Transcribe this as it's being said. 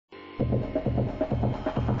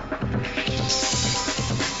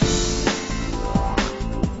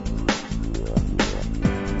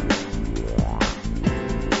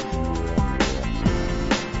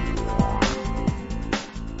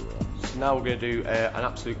now we're going to do an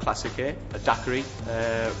absolute classic here, a daiquiri,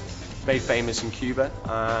 made famous in Cuba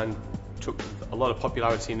and took a lot of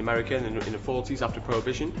popularity in America in the 40s after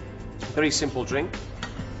Prohibition. Very simple drink.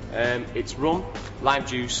 It's rum, lime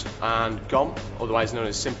juice and gum, otherwise known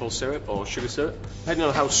as simple syrup or sugar syrup. Depending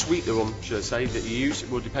on how sweet the rum, should I say, that you use, it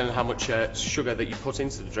will depend on how much sugar that you put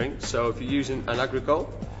into the drink. So if you're using an agricole,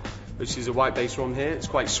 which is a white-based rum here, it's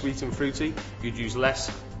quite sweet and fruity, you'd use less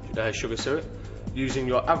sugar syrup. Using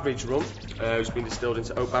your average rum, which has been distilled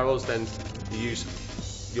into oak barrels, then you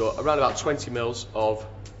use around about 20 mils of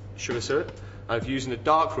sugar syrup. And if you're using a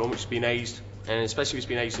dark rum, which has been aged, and especially if it's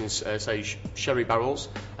been aged in, say, sherry barrels,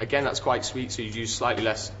 again that's quite sweet, so you'd use slightly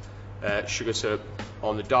less sugar syrup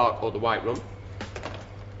on the dark or the white rum.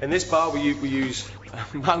 In this bar we use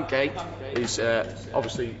Mount Gay, is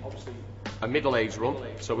obviously a middle-aged rum,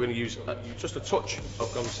 so we're going to use just a touch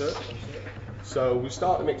of gum syrup. So we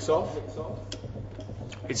start the mix off.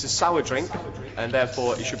 It's a sour drink, and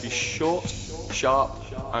therefore it should be short, sharp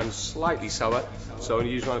and slightly sour. So I'm going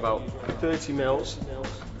to use around about 30 mils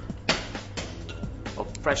of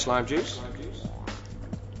fresh lime juice.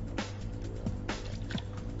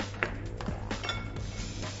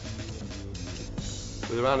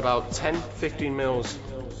 With around about 10-15 mils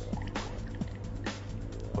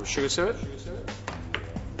of sugar syrup.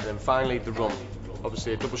 And then finally the rum.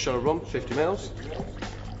 Obviously a double shot of rum, 50 mils.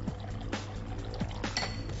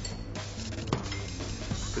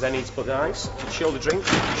 We then need to put the ice to chill the drink.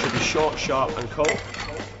 It should be short, sharp and cold.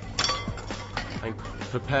 And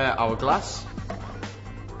prepare our glass.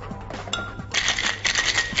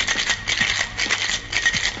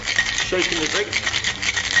 Shaking the drink.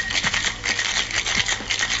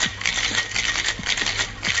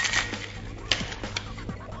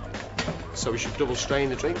 So we should double strain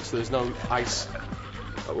the drink so there's no ice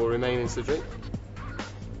that will remain into the drink.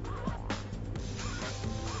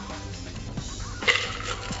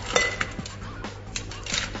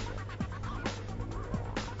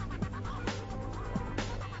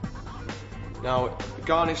 Now,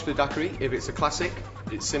 garnish for the daiquiri, if it's a classic,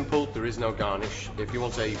 it's simple, there is no garnish. If you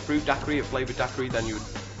want a fruit daiquiri, a flavoured daiquiri, then you would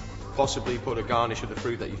possibly put a garnish of the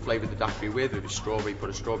fruit that you flavoured the daiquiri with. If it's strawberry, put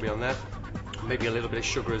a strawberry on there. Maybe a little bit of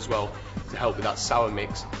sugar as well to help with that sour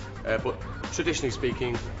mix. But traditionally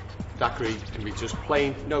speaking, daiquiri can be just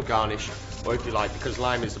plain, no garnish, or if you like, because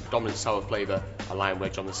lime is the predominant sour flavour, a lime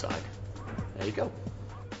wedge on the side. There you go.